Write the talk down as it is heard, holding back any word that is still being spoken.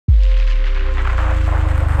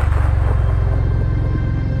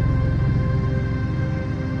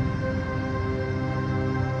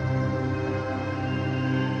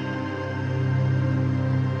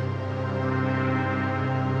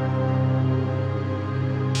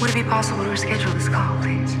Would it be possible to reschedule this call,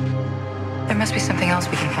 please? There must be something else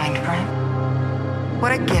we can find for him.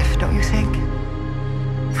 What a gift, don't you think?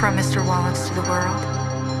 From Mr. Wallace to the world.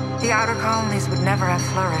 The outer colonies would never have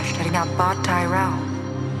flourished had he not bought Tyrell,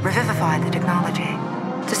 revivified the technology,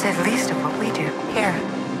 to say the least of what we do. Here.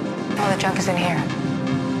 All the junk is in here.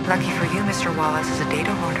 Lucky for you, Mr. Wallace is a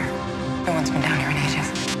data hoarder. No one's been down here in ages.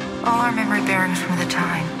 All our memory bearings from the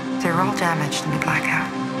time, they're all damaged in the blackout.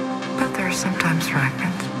 But there are sometimes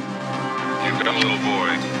fragments. You've got a little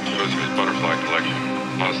boy who goes through his butterfly collection.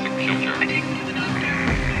 Honestly, killed her. Something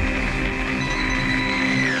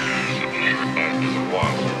you realized is a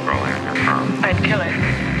wasp crawling on your phone. I'd kill it.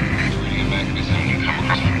 Reading a magazine, you come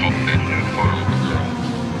across a book that in a photo of a girl.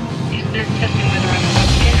 He's been testing whether I'm a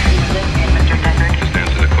subscription for this game, Mr. Deckard. Just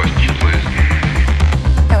answer the question, please.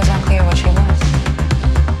 It was unclear what she was.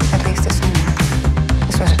 At least assume that.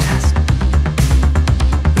 This was a test.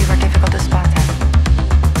 We were difficult to spot then.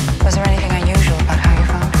 Was there anything unusual about how you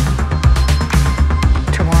found her?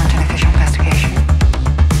 To warrant an official investigation.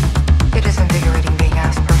 It is invigorating being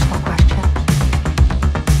asked personal questions.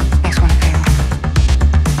 Makes one feel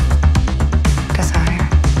desire.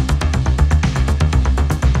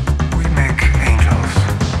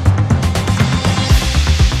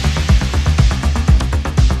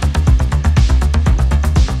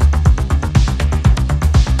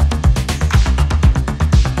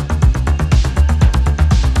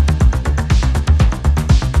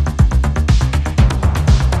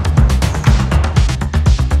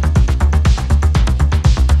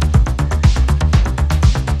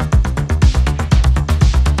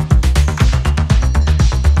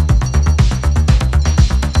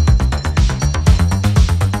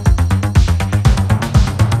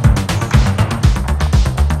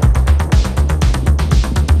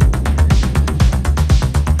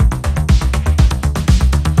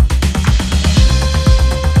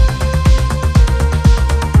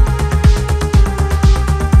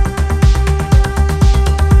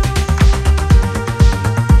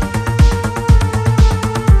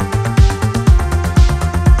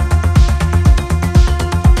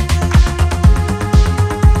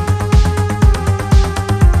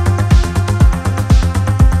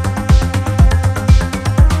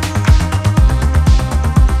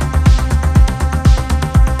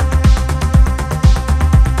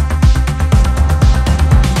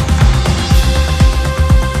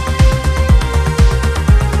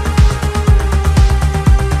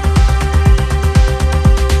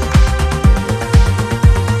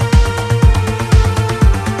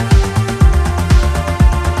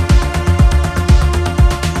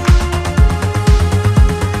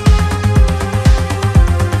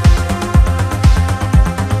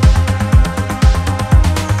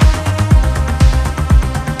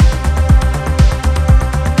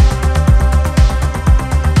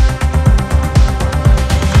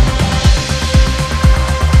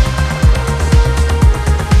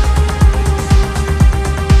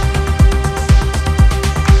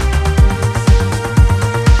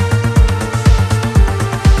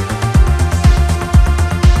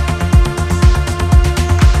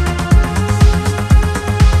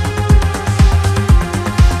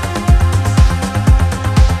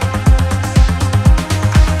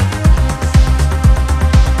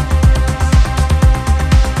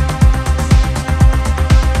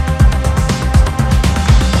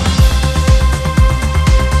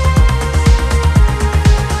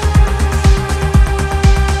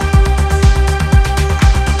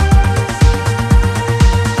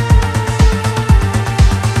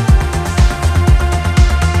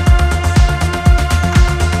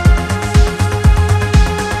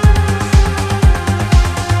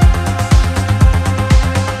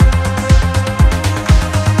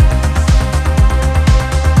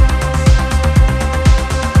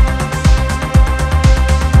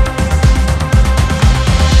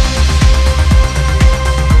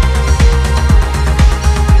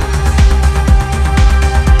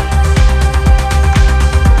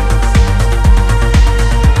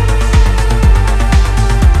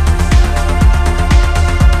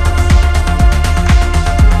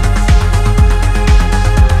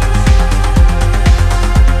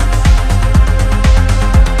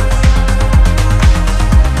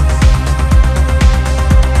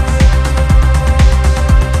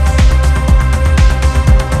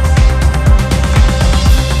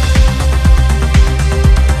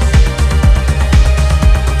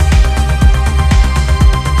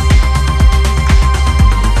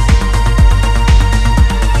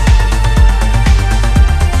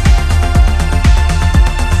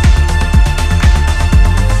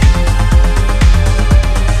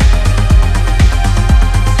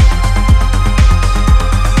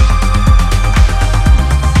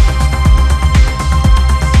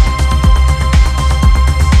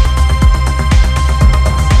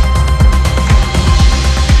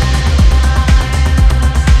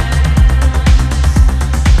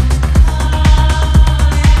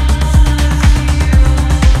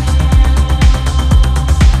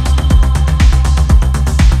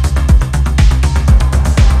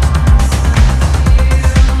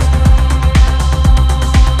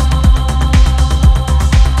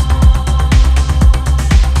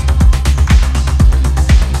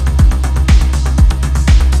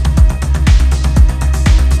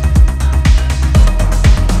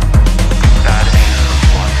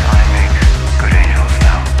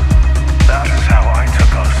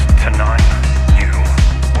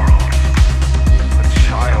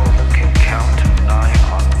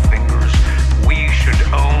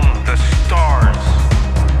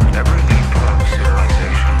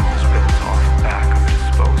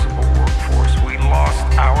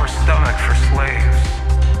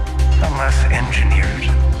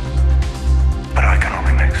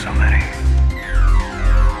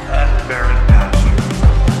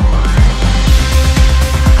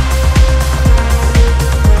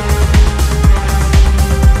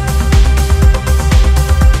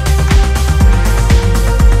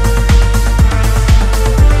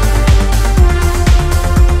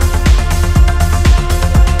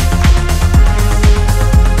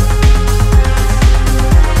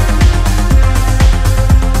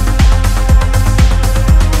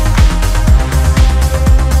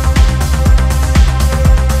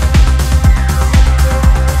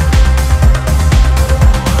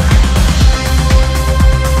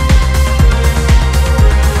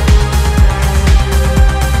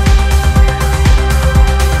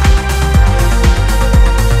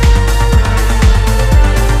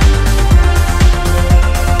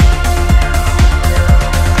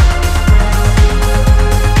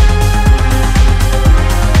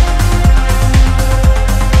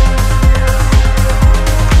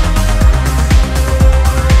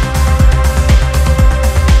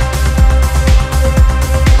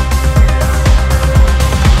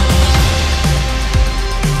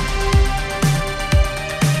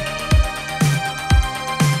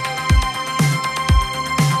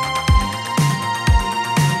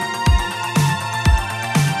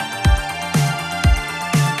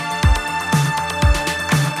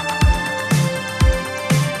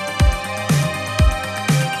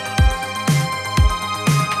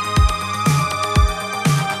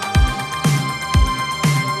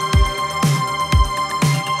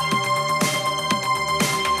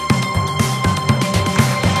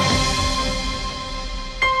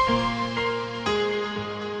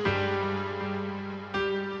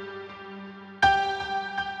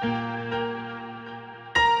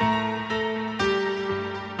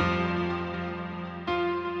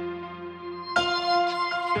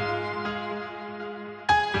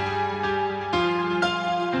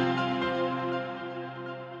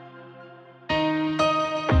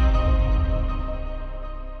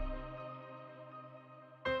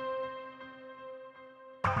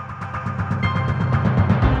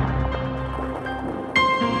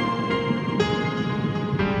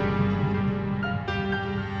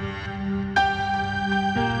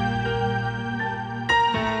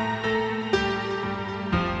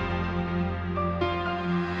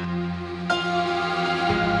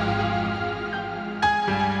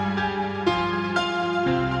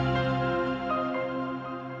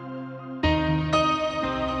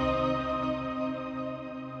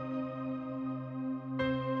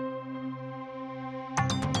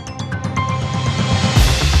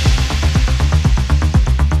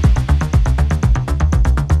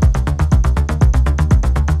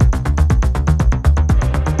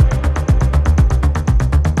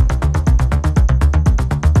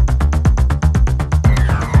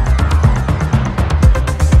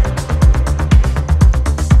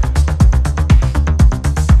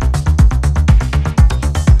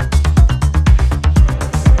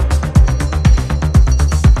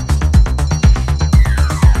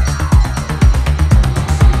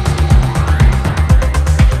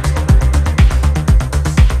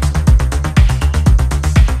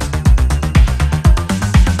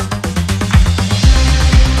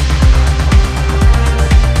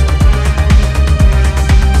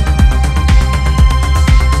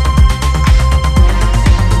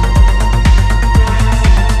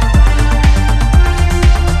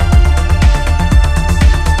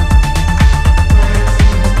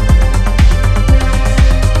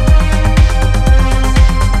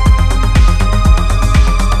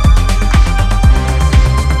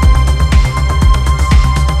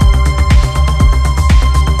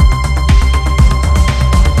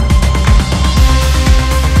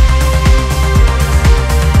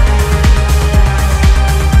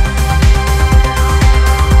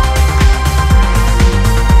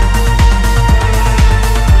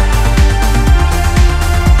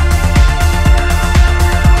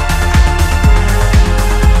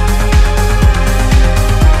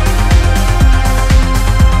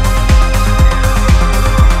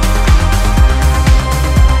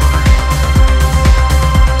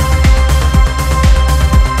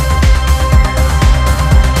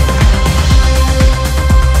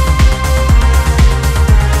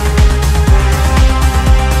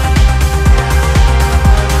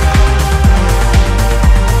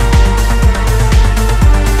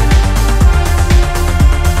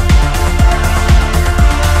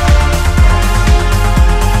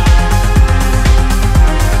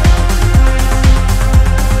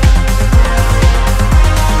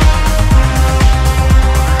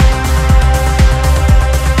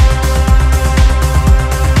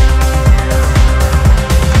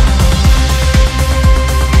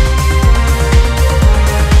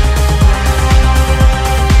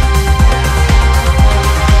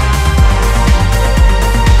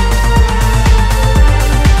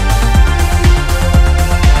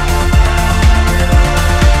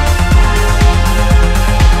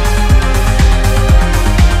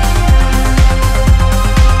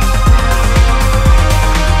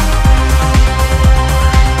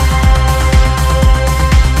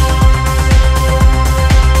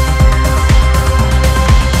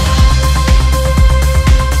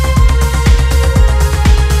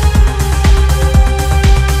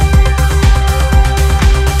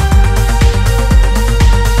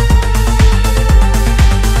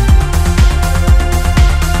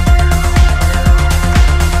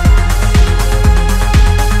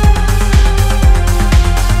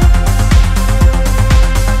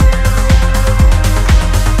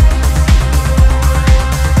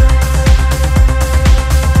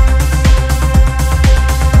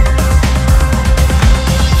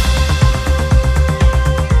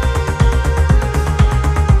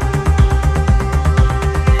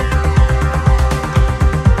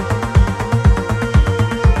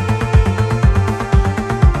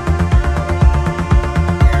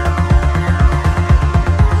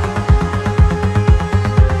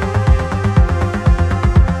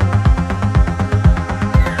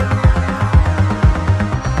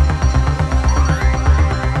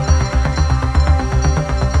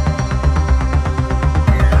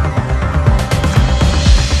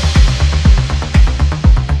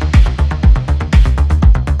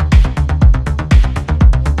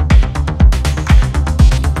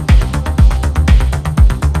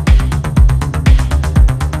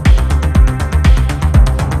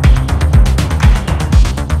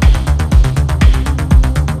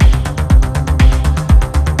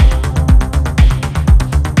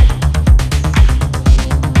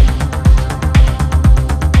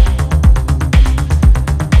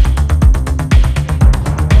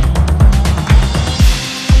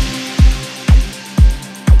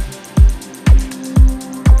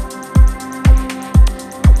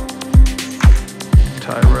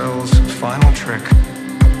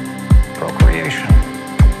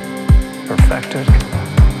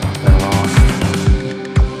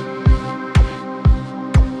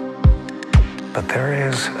 there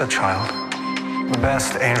is a child, the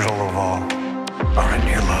best angel of all, aren't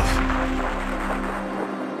you, love?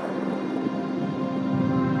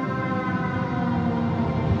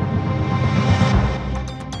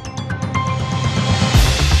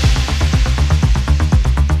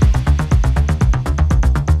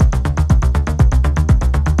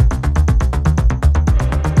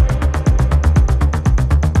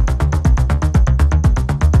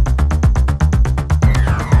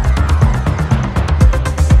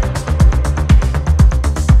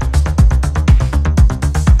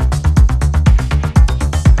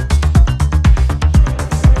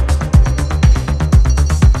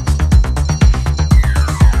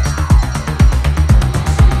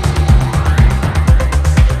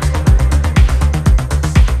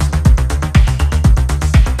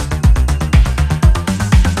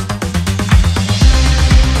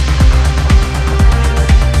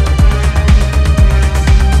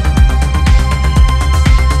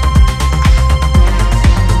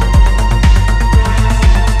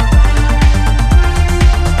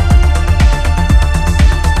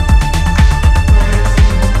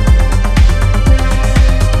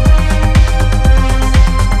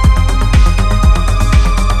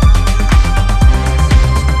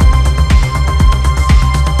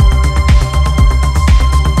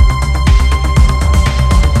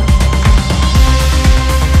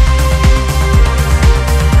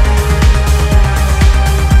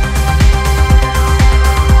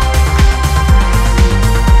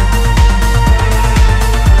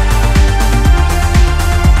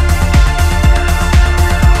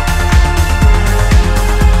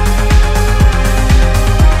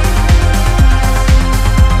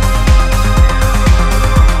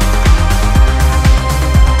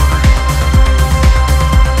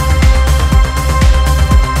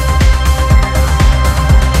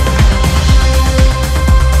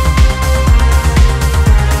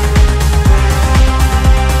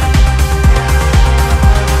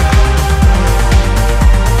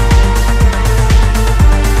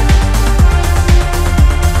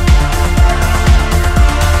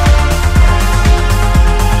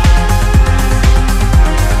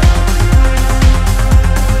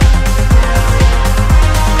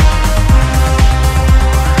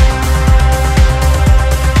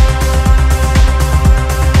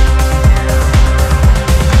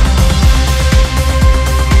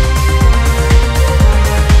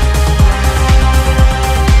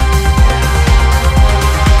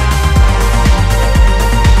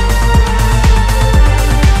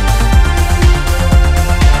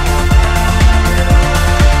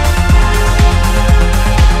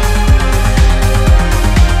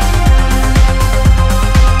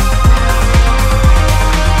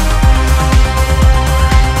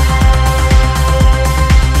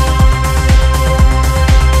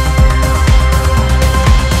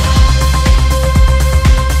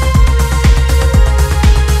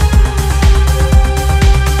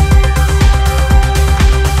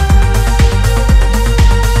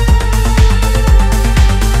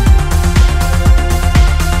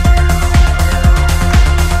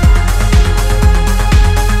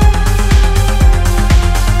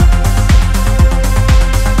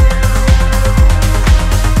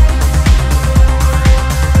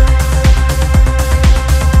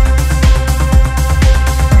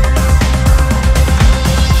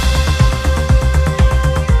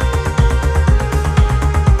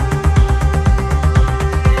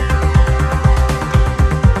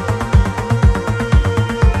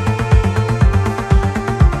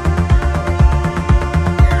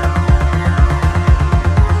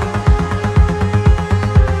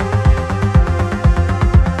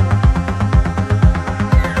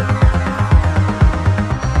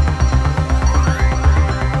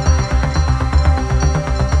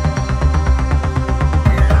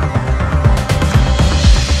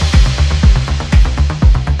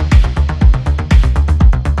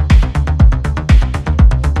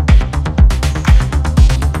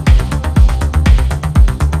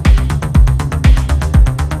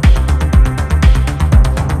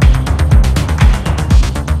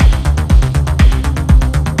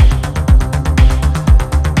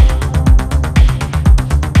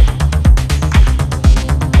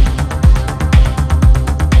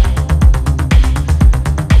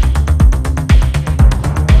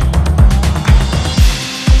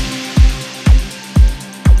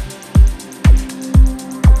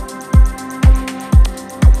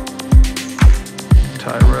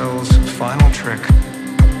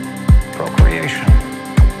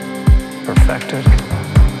 perfected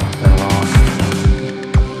and lost.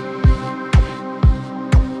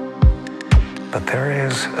 But there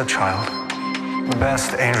is a child, the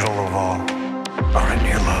best angel of all. Aren't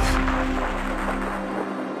you, love?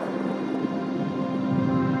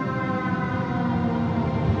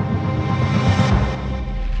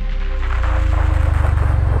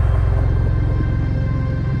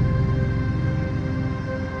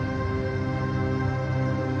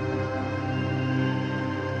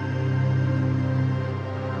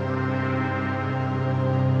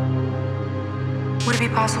 Would it be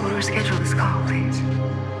possible to reschedule this call, please?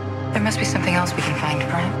 There must be something else we can find,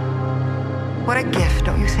 right? What a gift,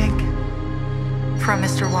 don't you think? From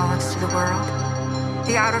Mr. Wallace to the world.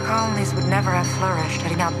 The outer colonies would never have flourished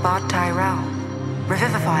had he not bought Tyrell,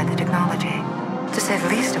 revivified the technology, to say the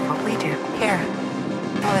least of what we do. Here,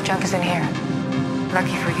 all the junk is in here.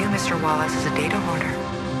 Lucky for you, Mr. Wallace is a data hoarder.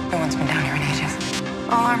 No one's been down here in ages.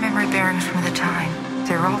 All our memory bearings from the time,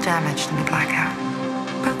 they're all damaged in the blackout.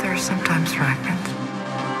 But there are sometimes fragments.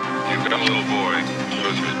 You've got a little boy who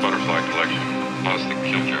goes through his butterfly collection. Lost the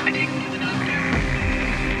killjoy.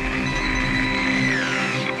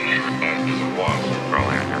 There's a wasp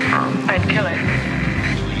crawling on your arm. I'd kill it.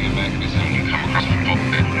 He's reading a magazine and come across a pulp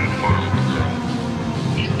and a photo of a girl.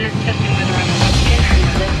 He's been testing whether I'm a lesbian or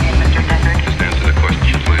a lesbian, Mr. Deckard. Just answer the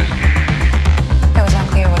question, please. It was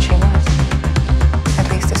unclear what she was. At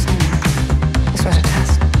least assume that. This was a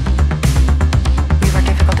test. We were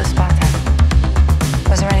difficult to spot then.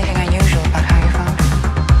 Was there anything unusual about how you found her?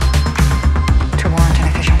 To warrant an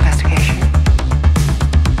official investigation?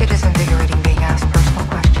 It is invigorating being asked personal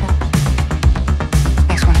questions.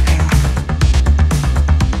 Makes one feel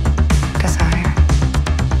desire.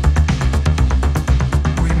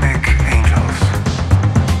 We make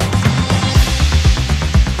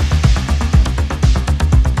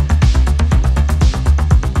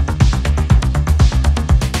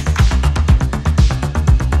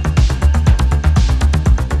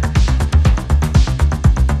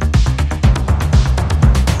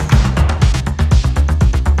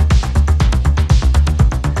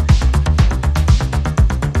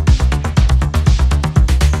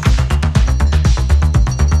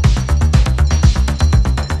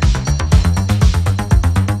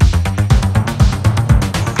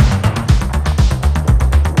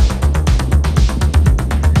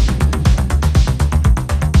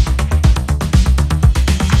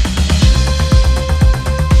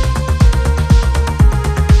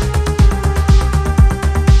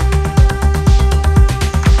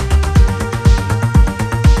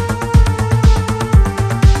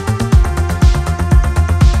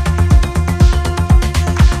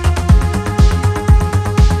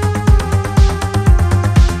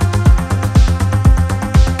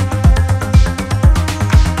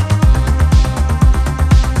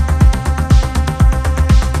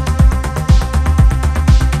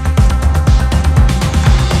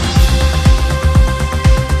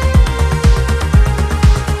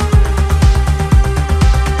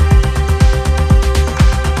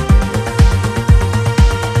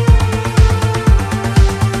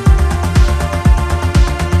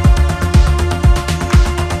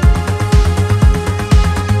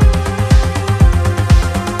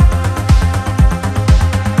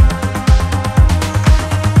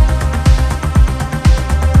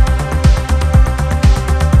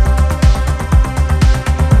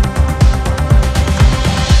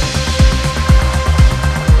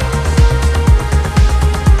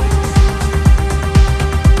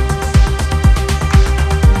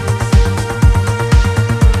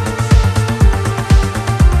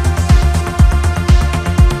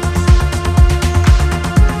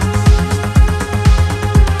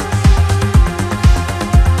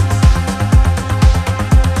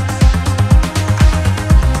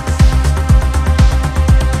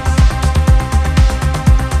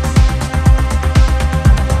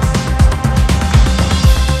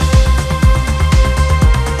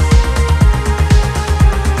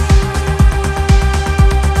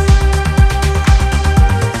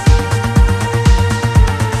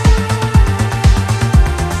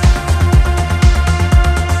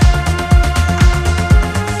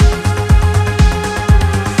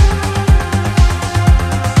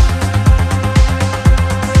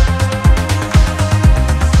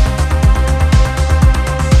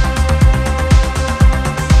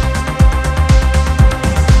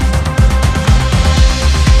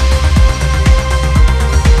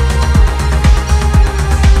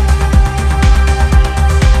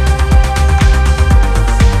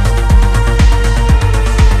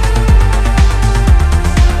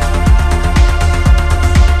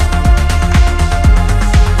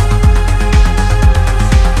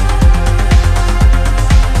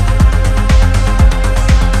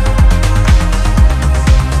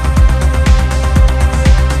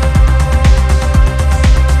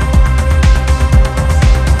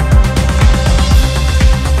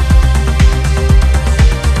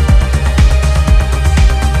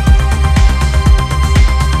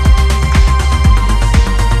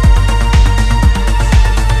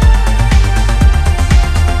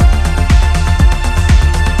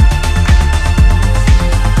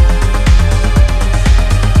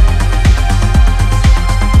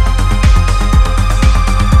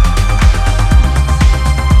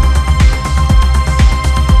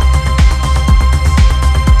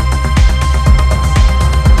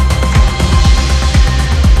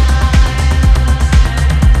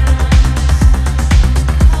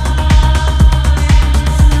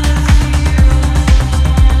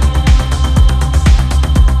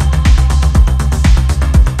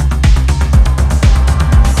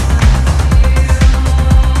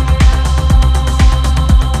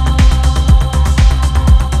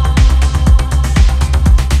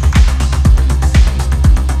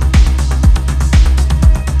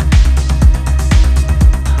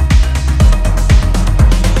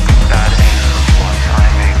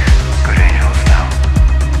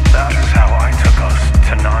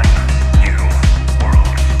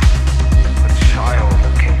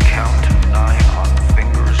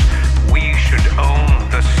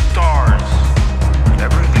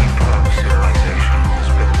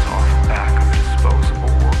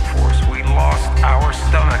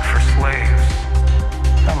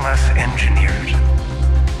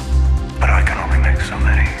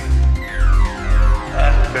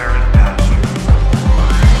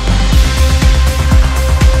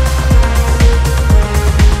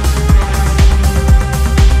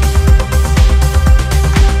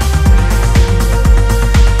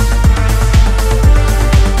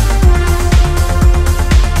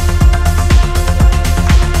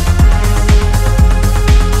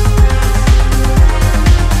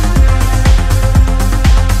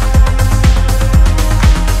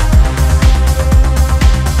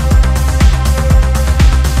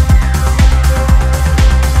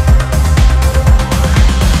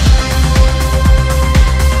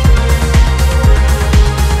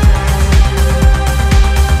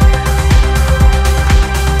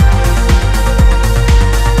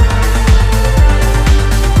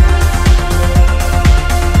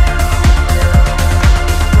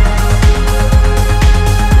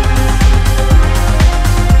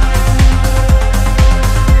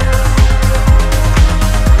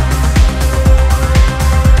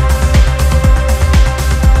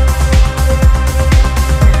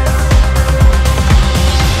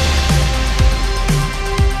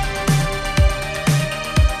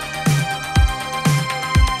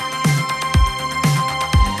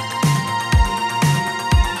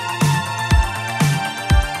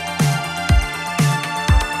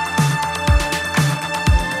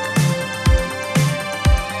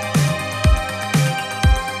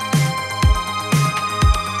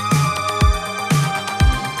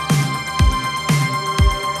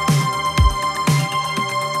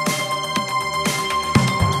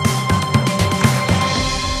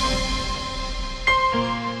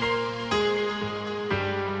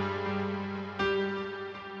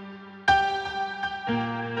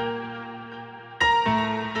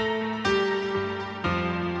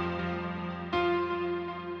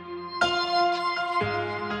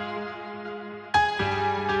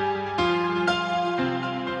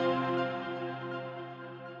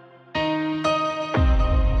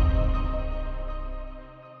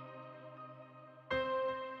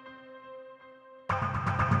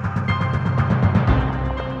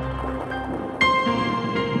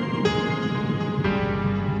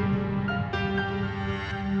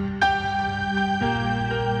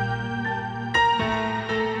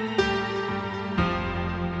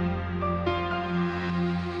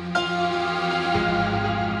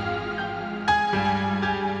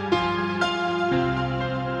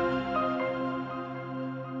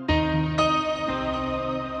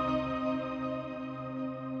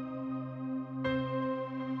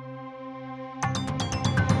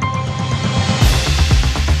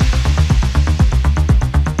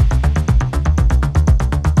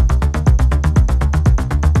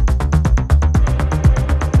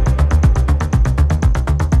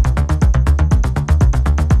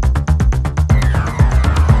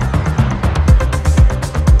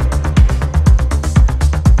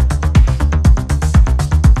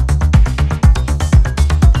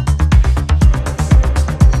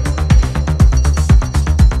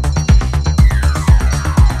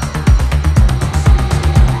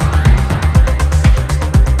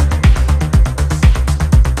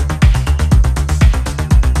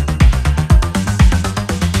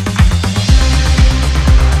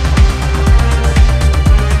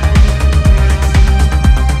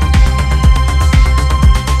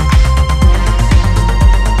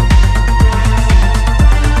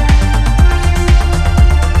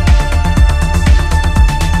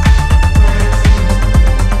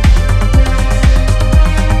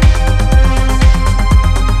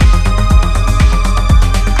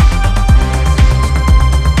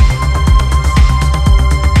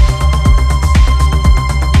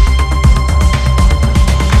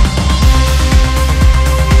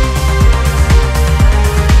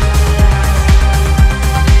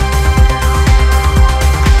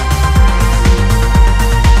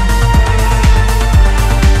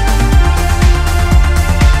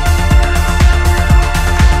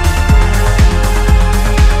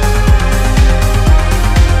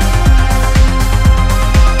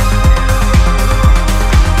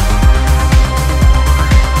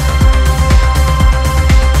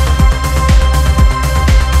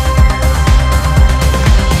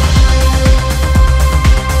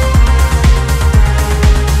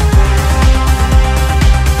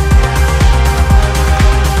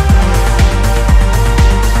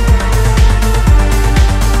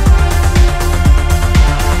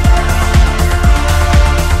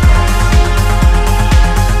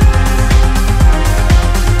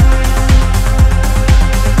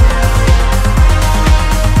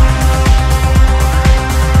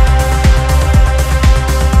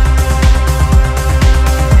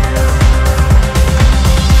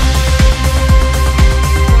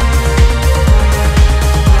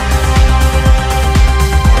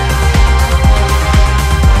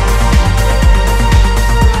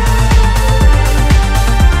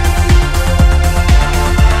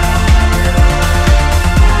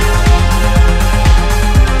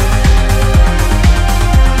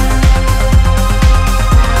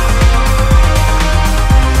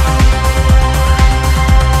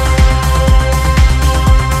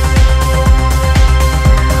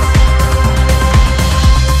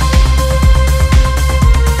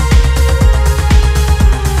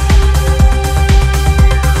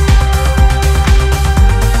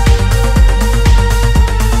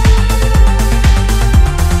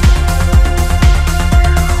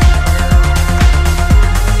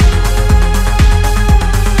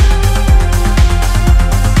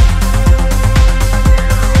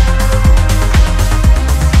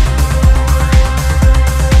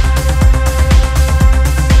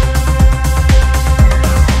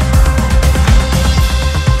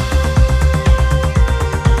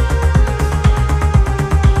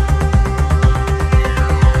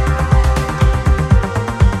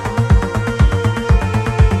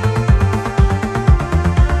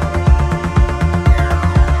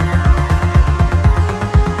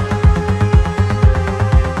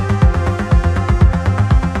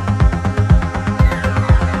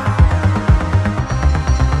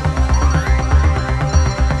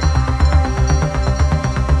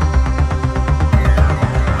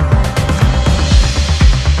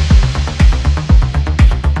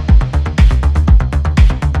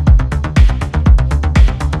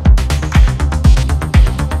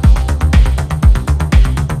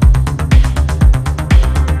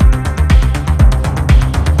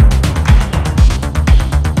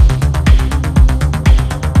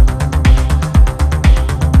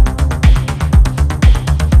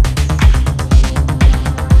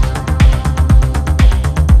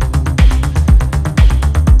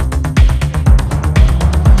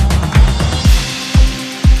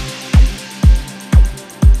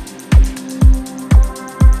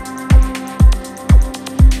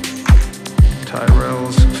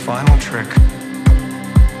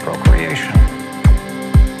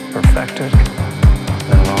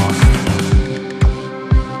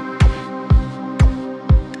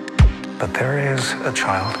But there is a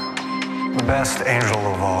child, the best angel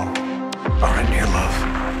of all, are in your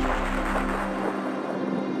love.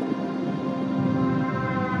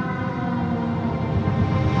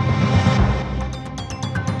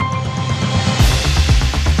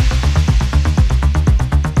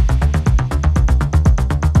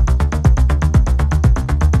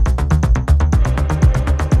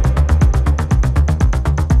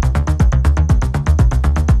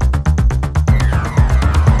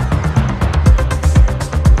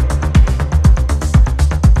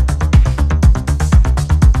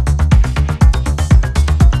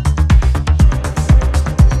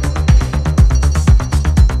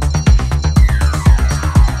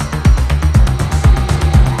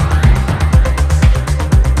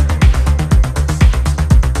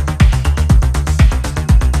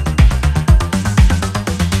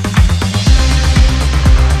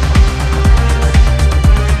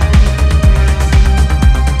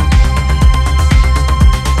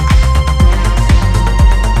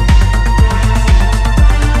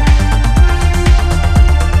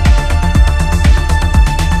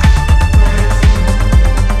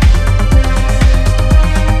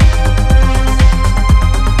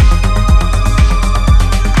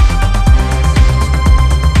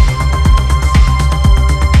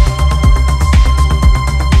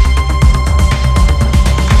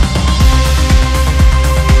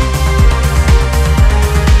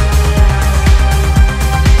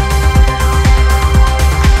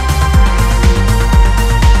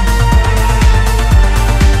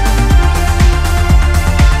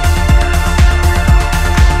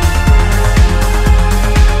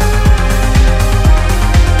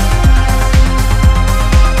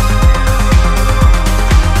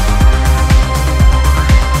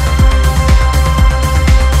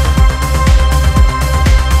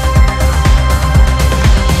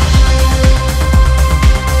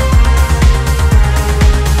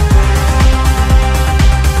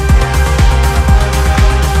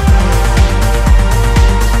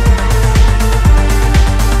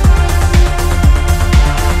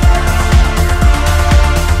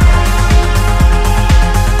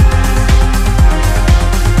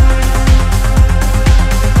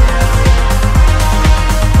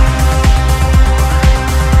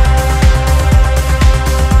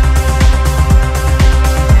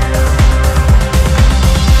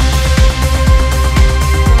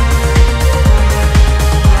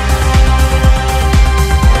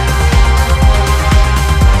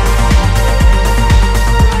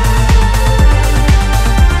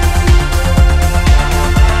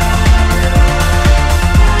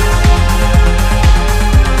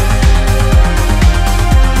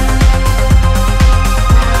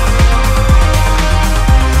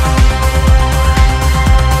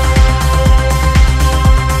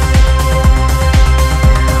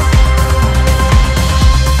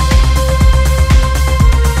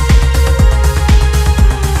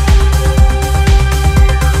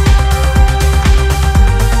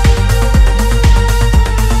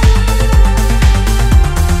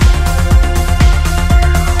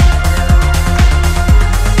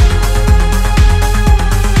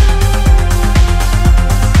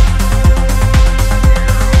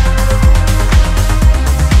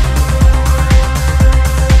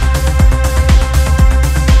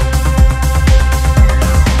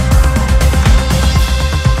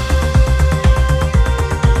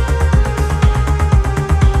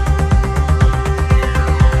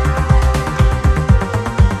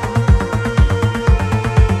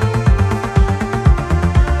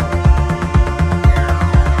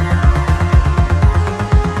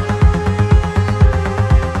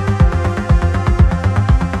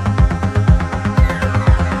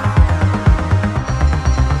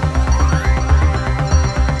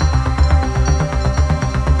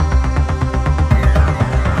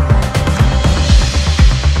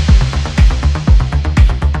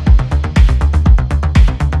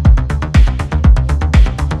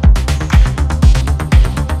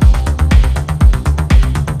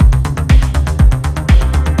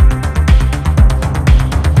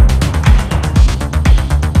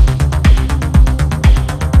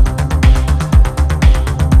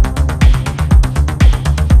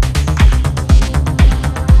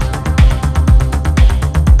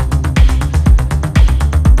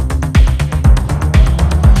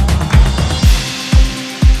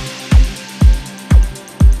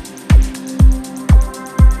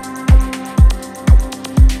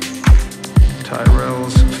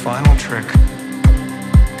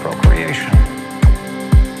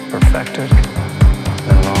 perfected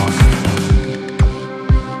and lost.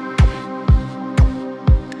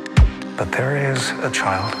 But there is a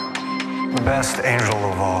child, the best angel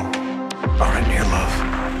of all, Aren't you love?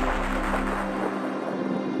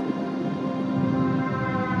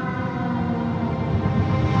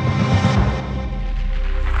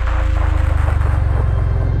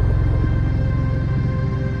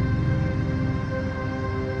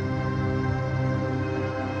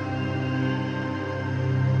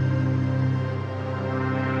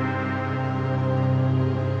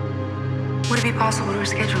 Would it be possible to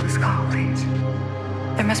reschedule this call, please?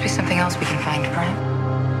 There must be something else we can find, right?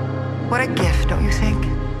 What a gift, don't you think?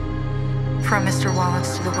 From Mr.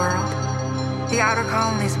 Wallace to the world. The outer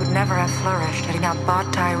colonies would never have flourished had he not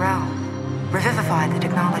bought Tyrell, revivified the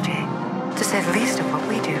technology, to say the least of what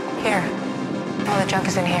we do. Here. All the junk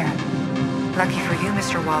is in here. Lucky for you,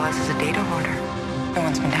 Mr. Wallace is a data hoarder. No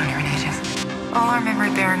one's been down here in ages. All our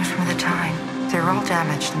memory bearings from the time, they're all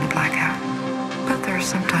damaged in the blackout. But there are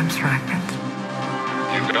sometimes fragments.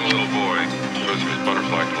 You've got a little boy who goes through his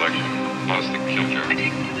butterfly collection. Honestly, killed her.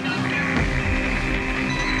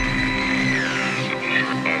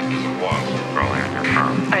 This is a wild probably on your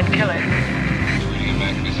farm. I'd kill it. Reading a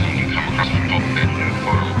mechanism and come across a book that in a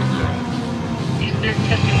photo of a girl. He's been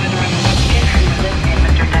testing whether I'm a skin from this in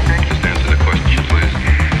Mr. Deckard. Just answer the question, please.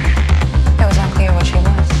 It was unclear what she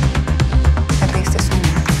was. At least assume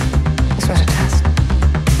that. This was a test.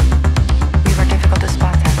 We were difficult to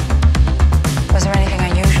spot then. Was there anything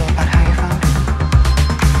unusual about how you found her?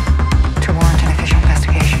 To warrant an official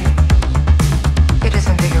investigation? It is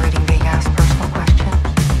invigorating being asked personal questions.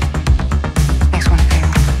 Makes one feel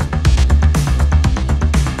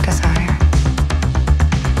desire.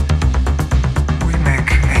 We make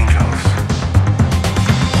angels.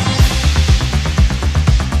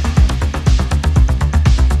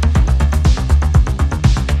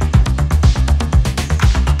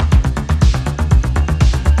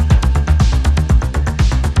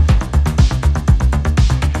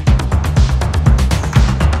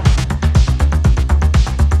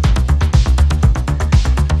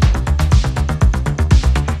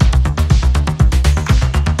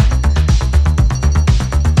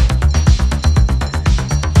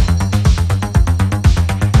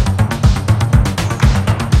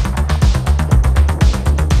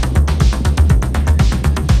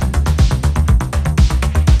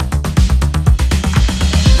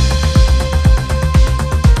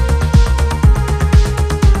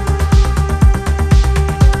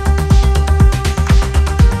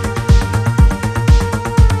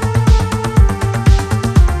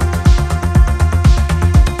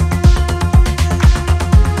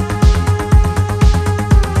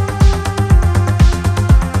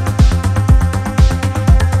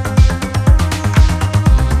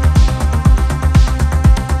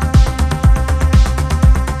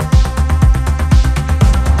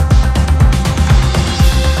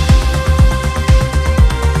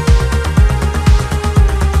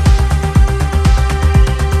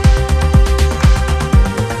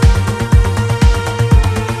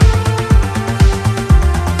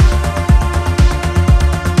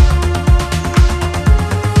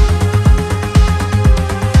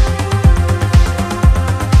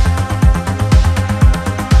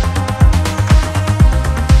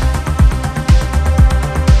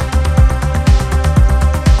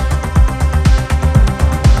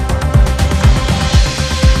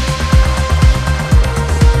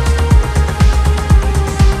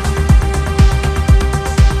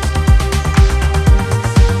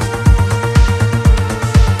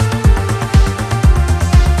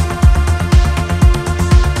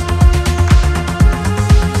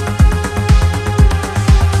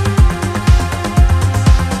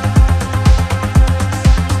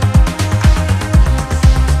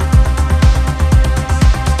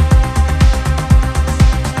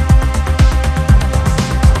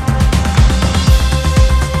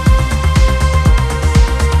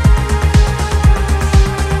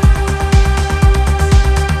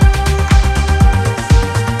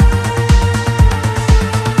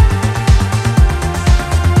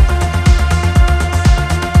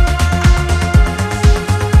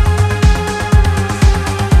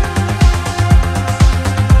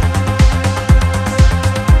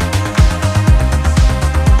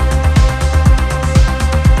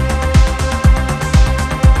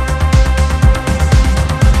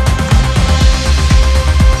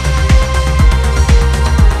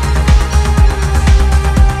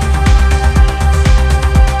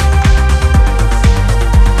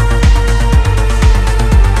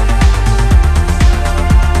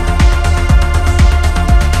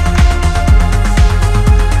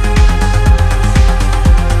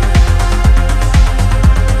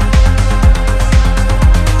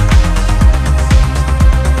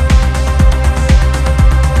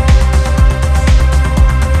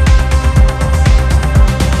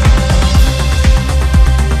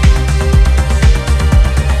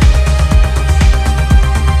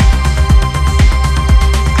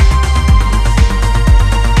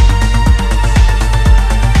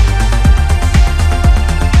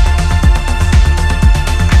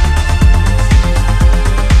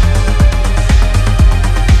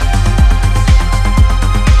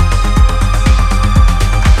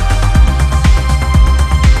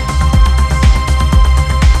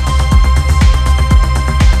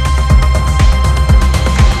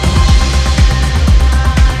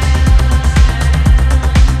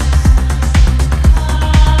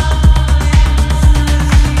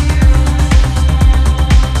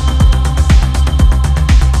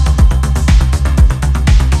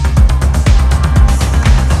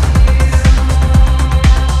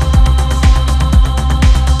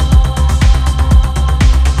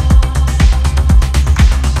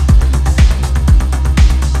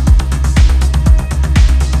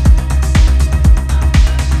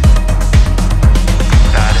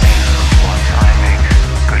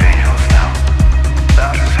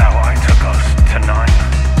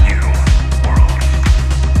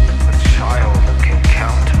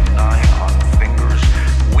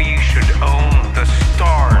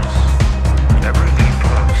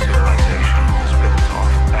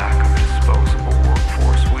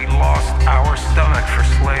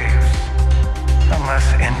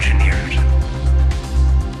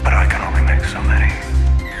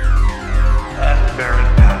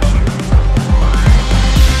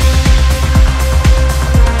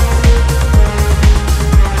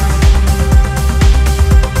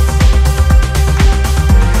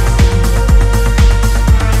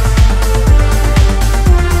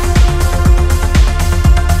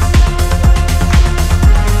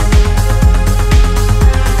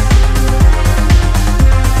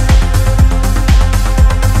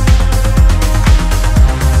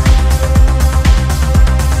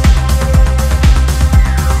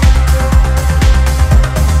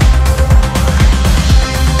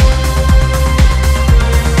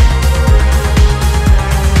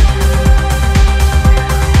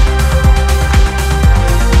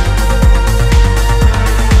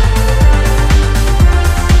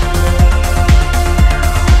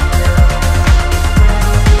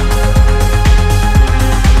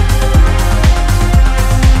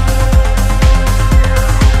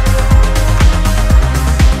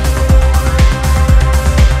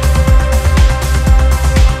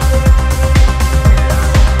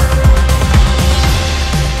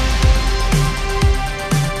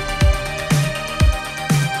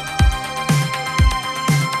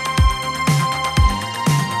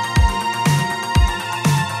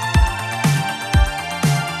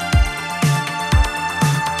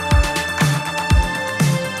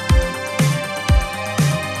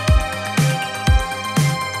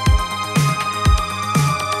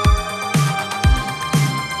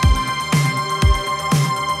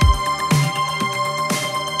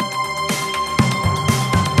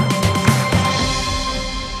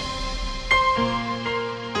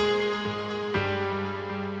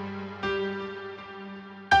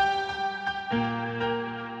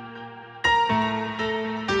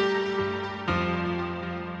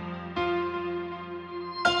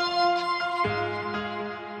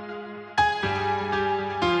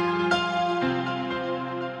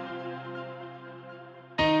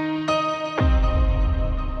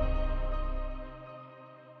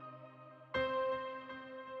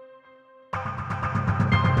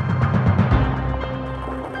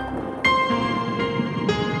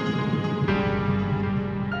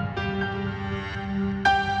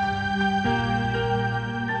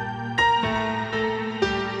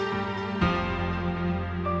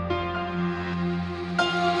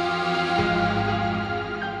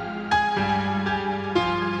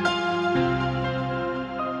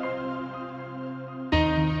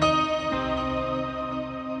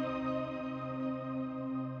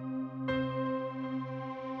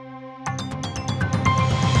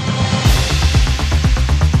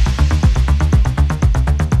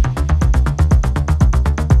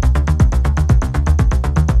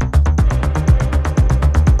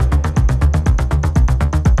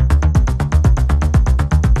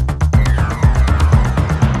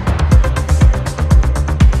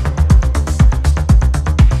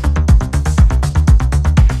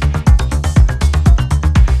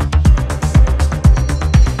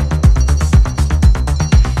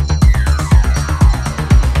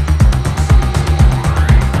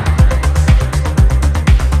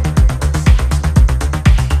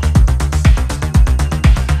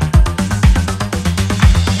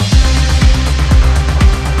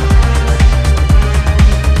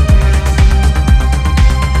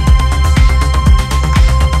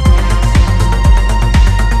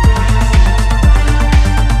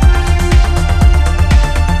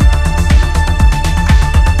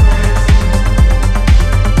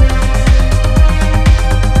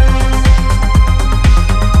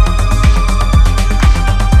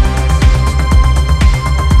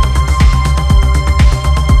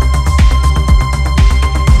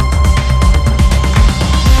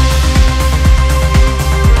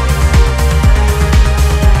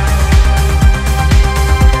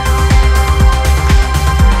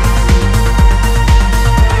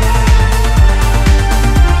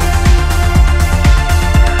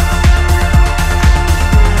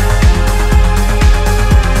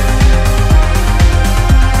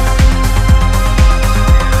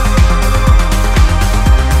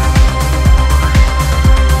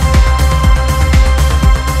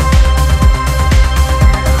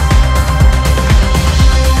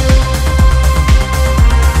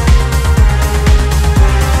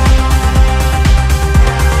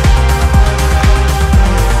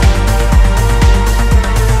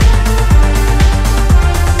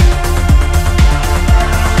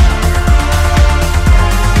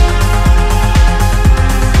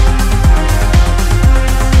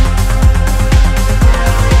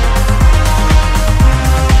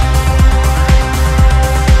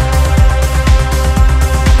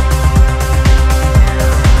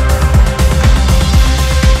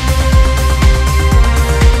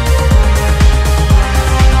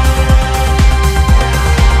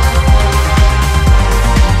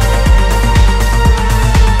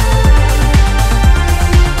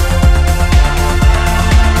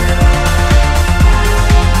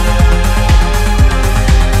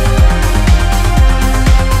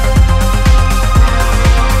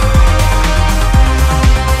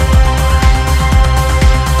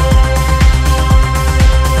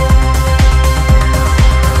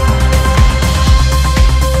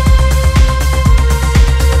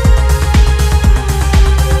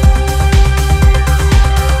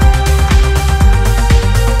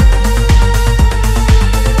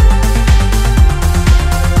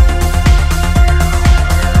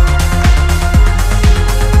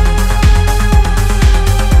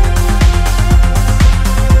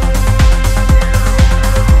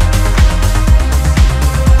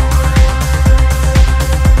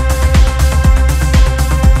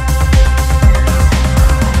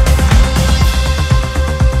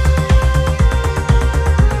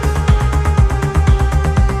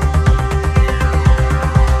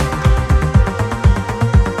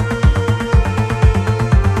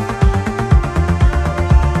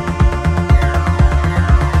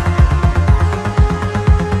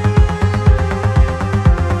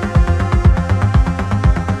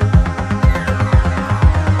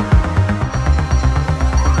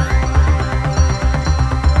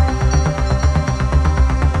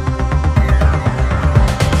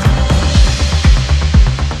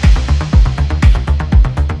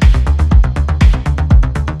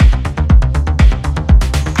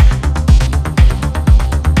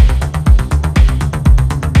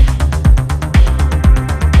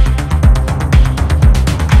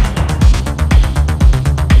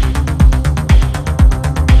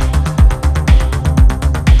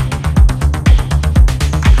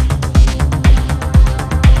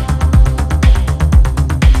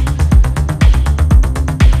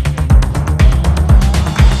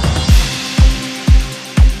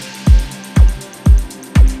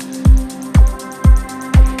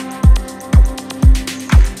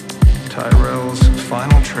 Tyrell's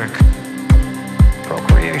final trick.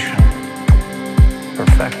 Procreation.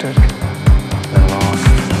 Perfected and lost.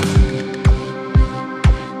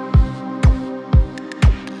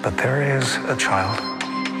 But there is a child,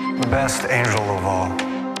 the best angel of all,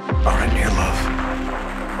 aren't you, love?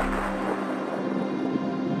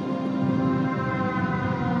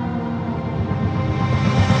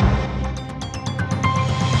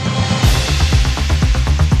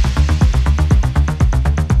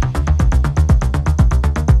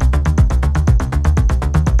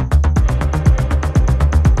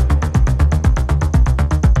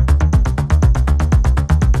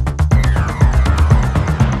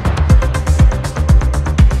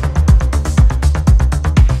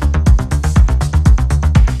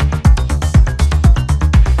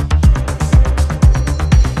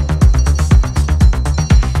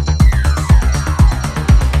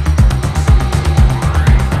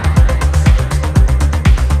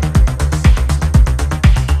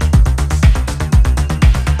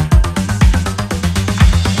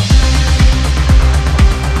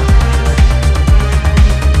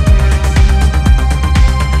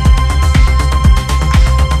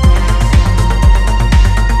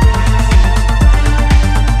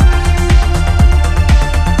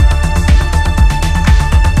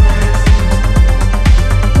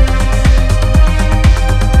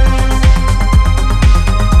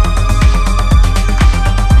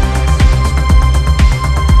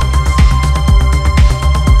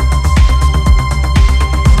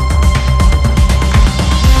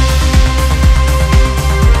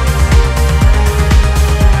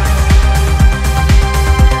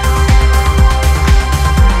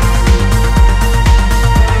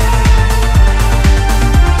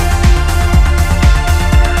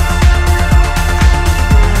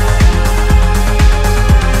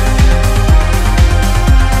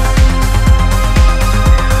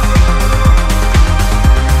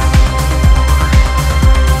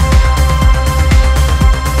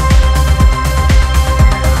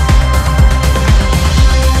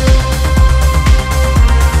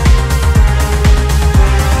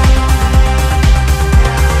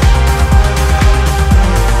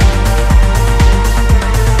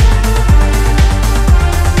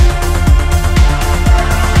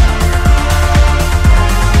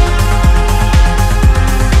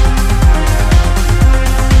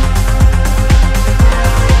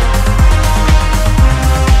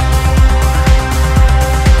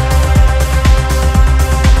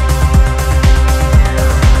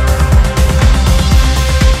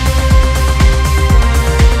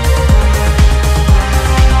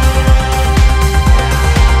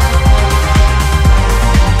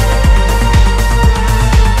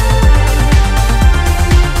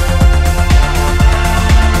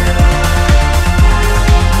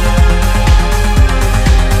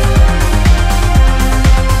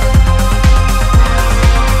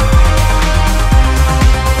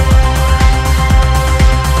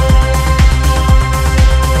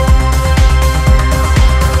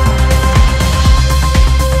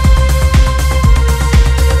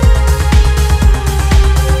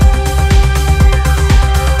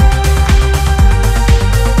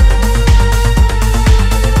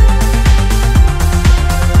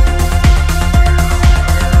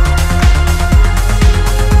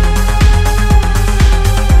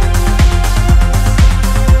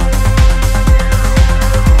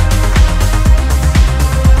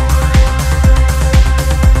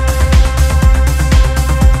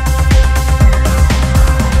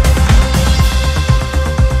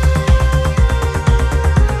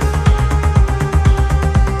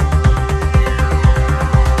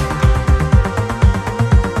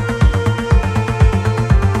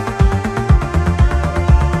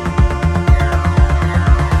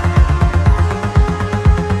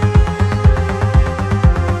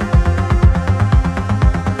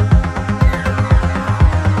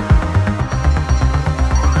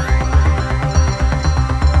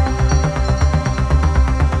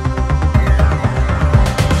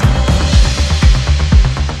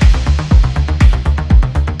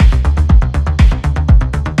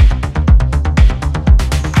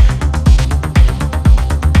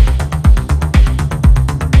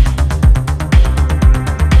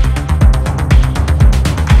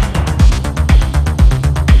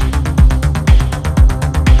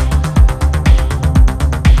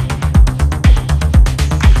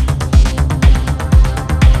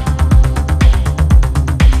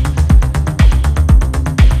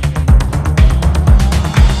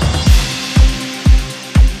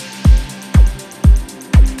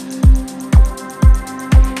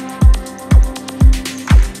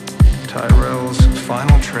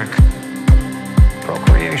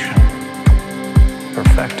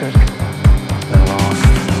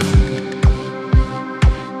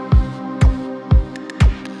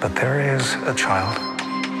 a child.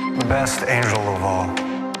 The best angel of all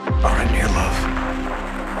are in your love.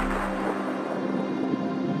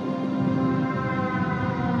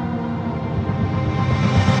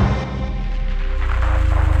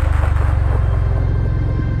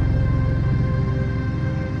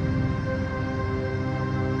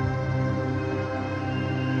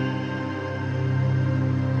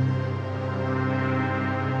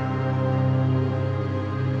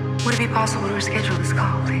 Would it be possible to reschedule this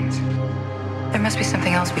call, please? There must be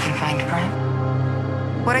something else we can find for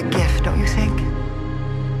him. What a gift, don't you think?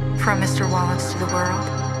 From Mr. Wallace to the world.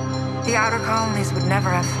 The outer colonies would never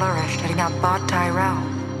have flourished had he not bought Tyrell,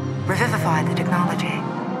 revivified the technology,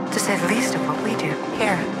 to say the least of what we do.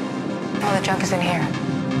 Here, all the junk is in here.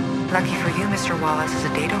 Lucky for you, Mr. Wallace is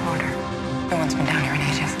a data hoarder. No one's been down here in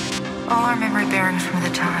ages. All our memory bearings from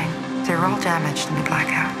the time, they're all damaged in the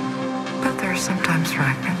blackout. But there are sometimes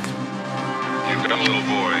fragments. You've got a little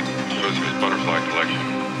boy who goes through his butterfly collection.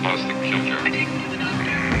 Lost the killjoy.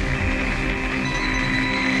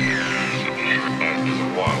 There's a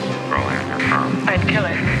wasp crawling on your arm. I'd kill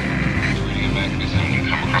it. Reading a magazine, you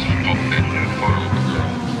come across a pulp page and a photo of a girl.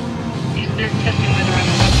 He's been testing whether I'm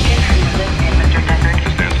a lesbian or a lesbian, Mr. Deckard.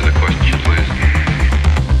 Just answer the question, please.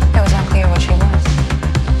 It was unclear what she was.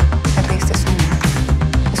 At least as soon as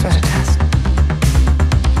this was a test.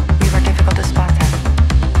 We were difficult to spot then.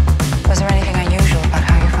 Was there anything unusual about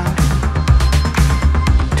how you found her?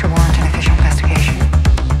 To warrant an official investigation?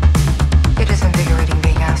 It is invigorating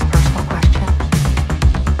being asked personal questions.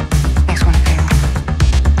 Makes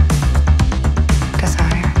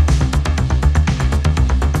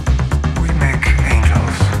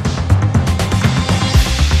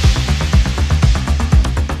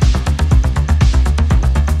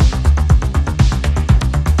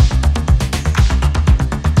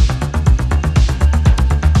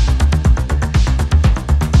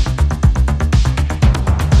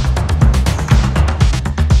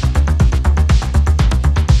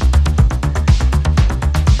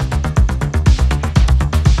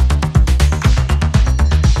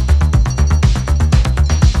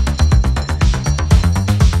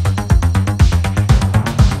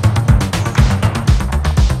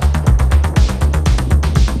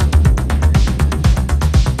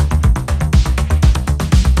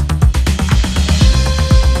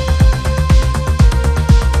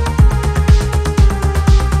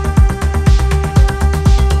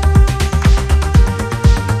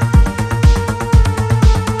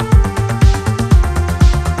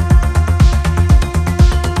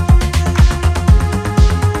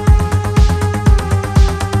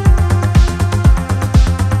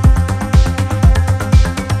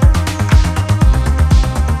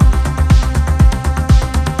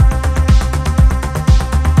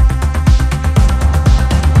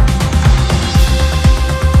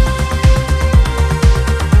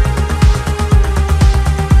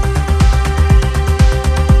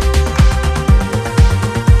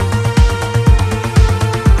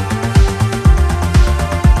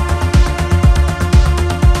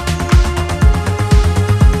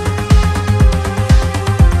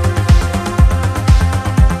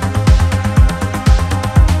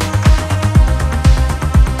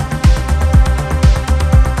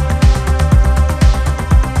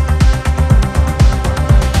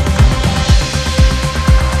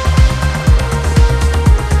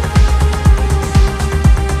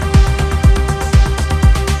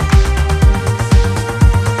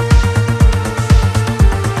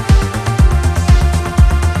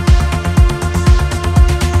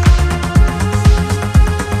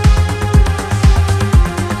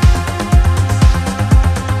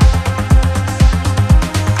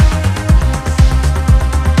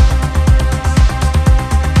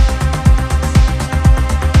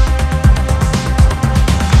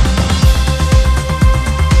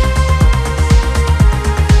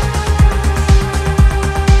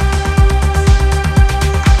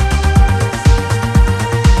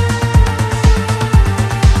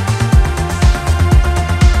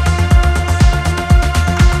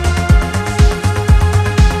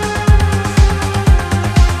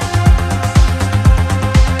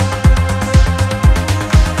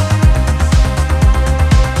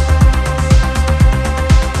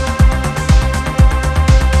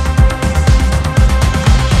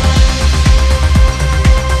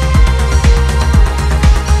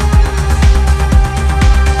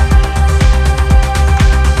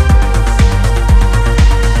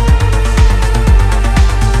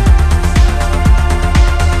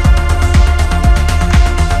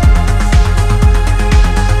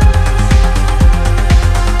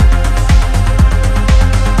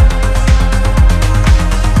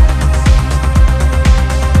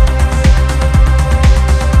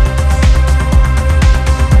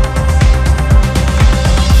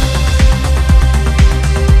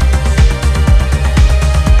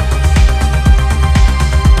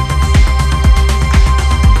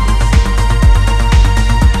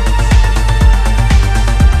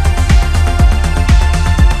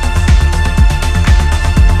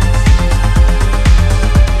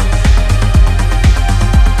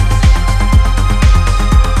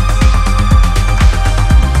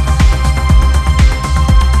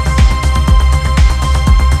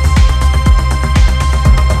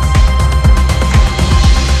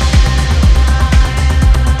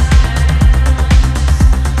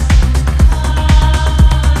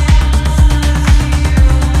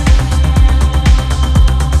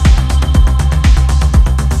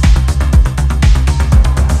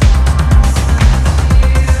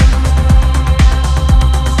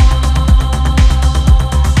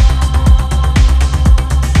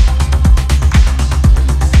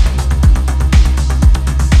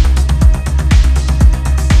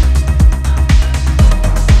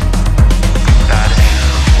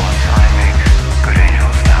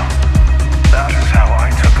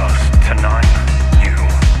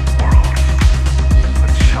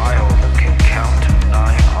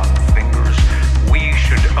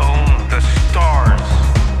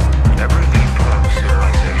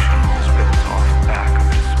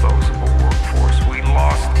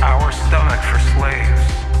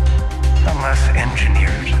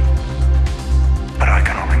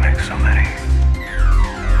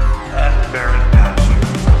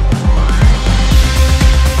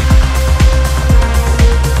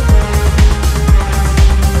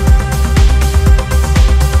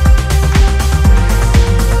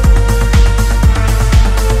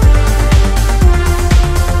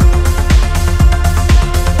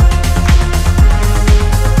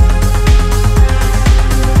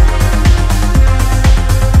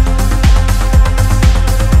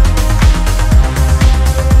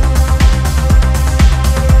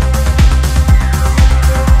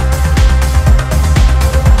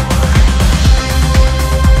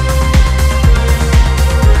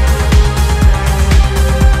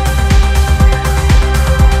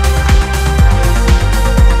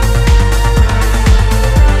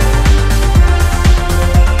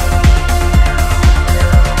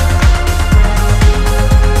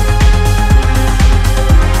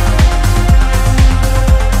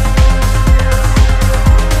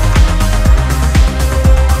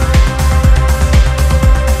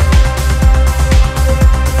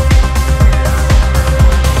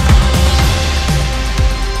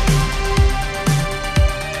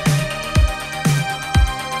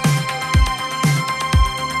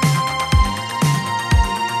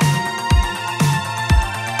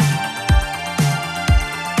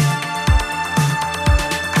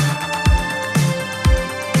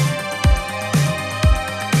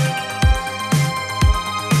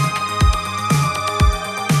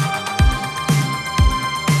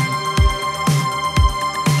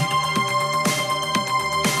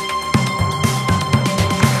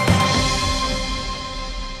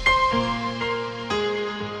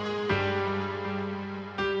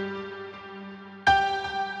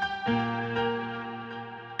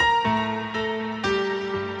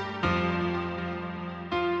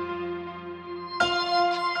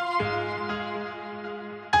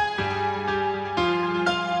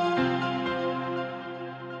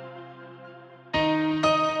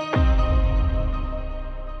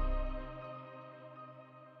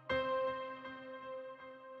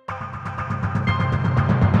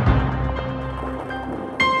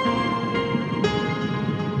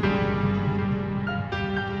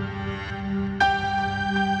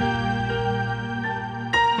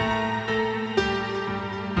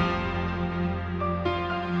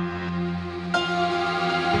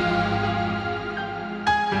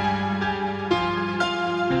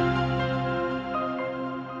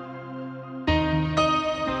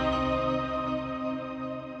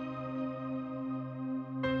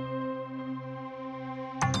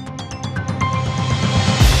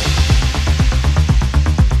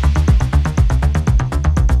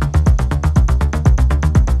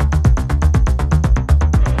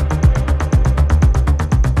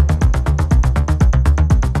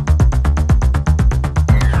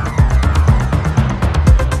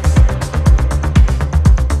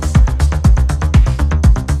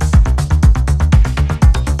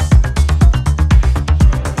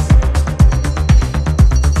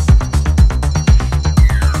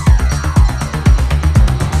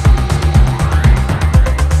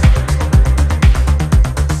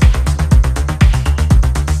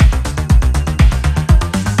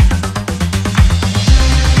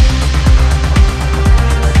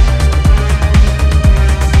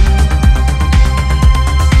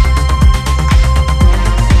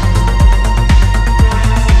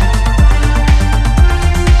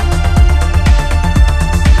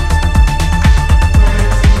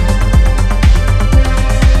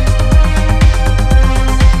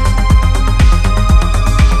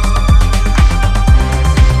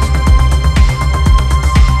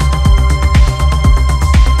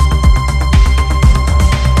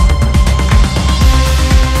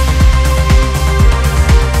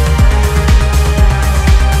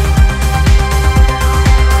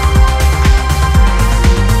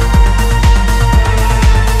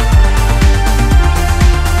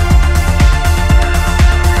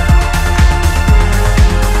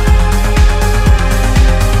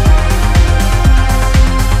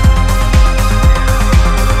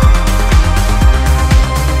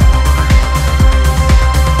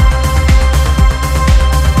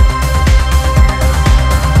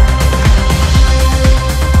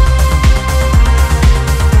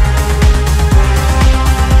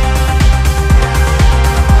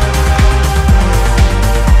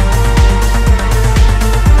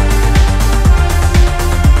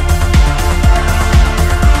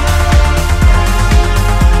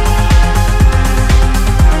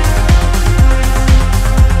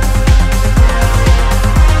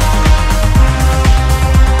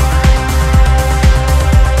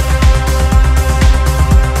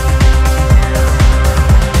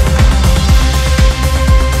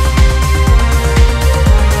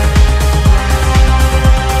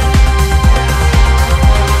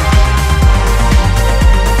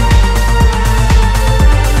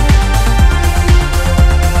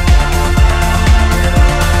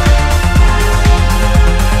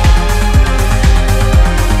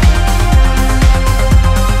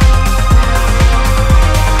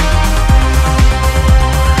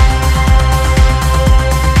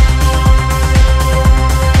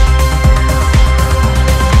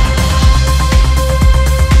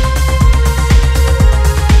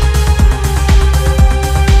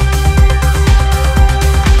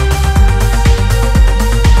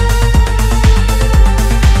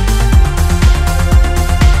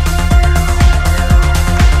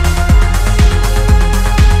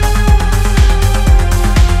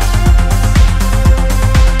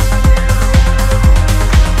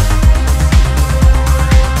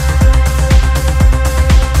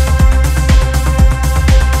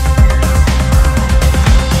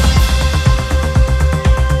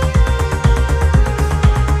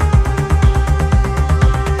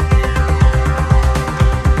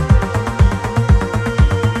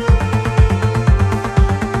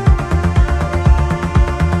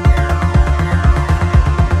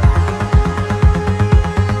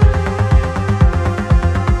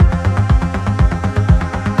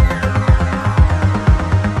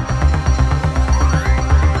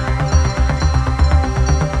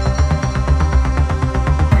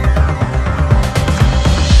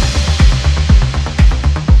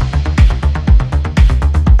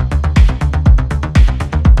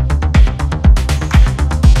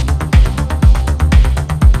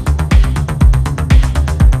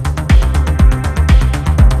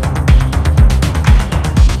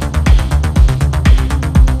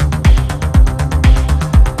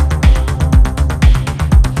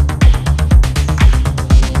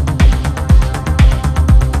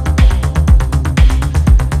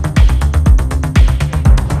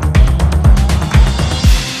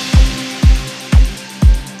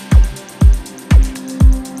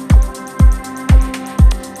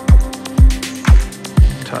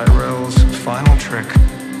Tyrell's final trick,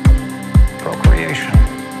 procreation,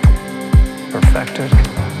 perfected,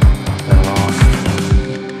 then lost.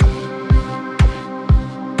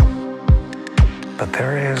 But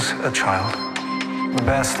there is a child, the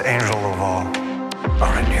best angel of all,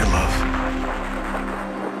 are in your love.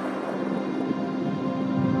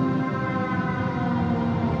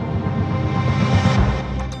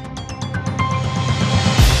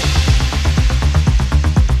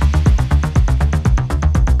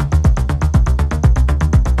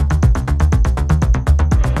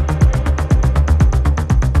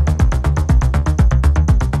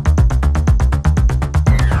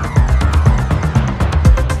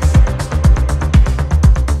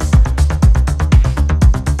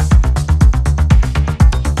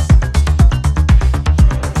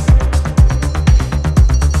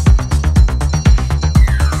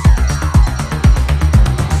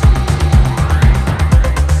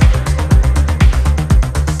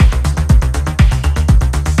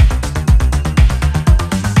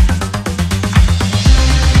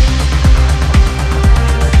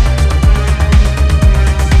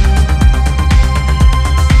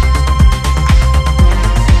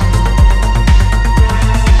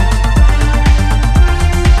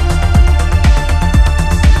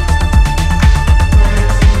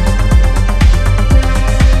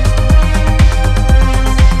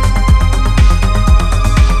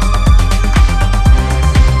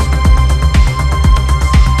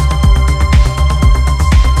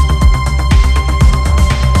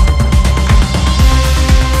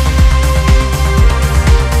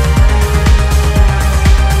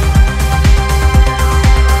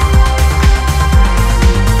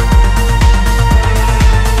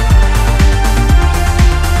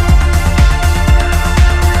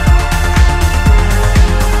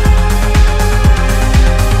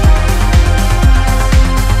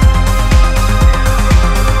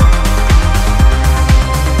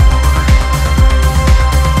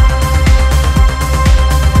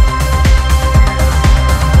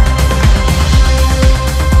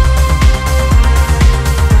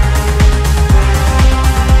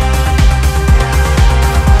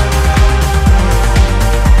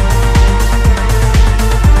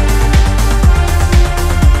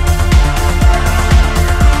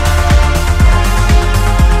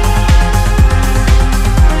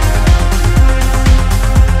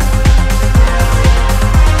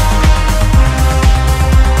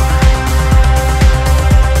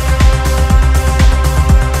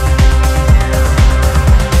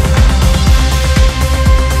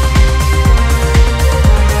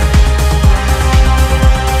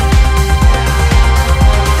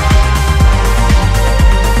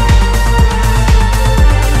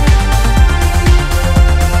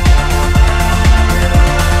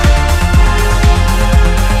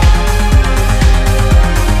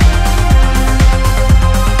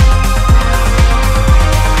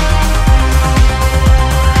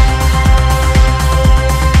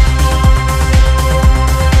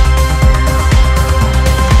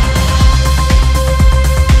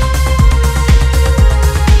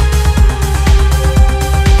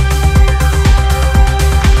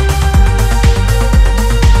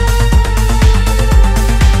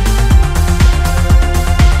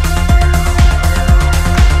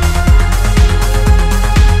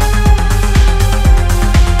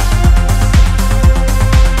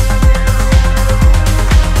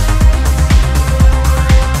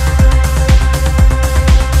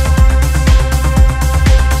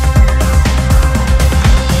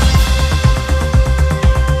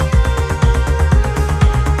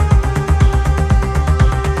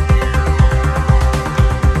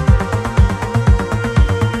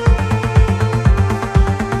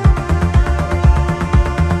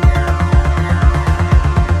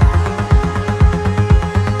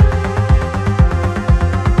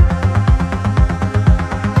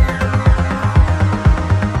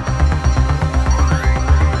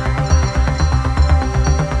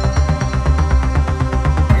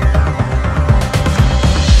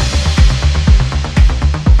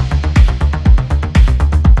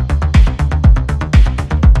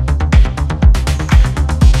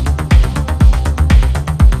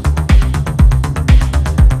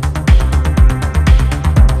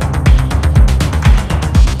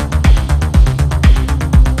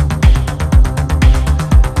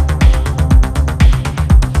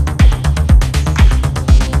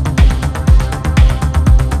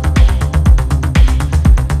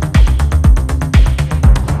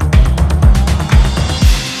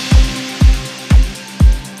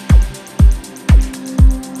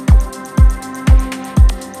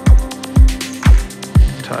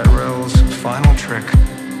 Tyrell's final trick,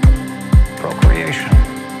 procreation.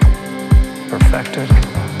 perfected,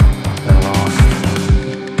 then lost.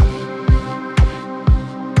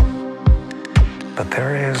 But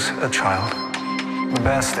there is a child, the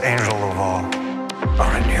best angel of all,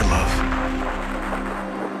 are in your love.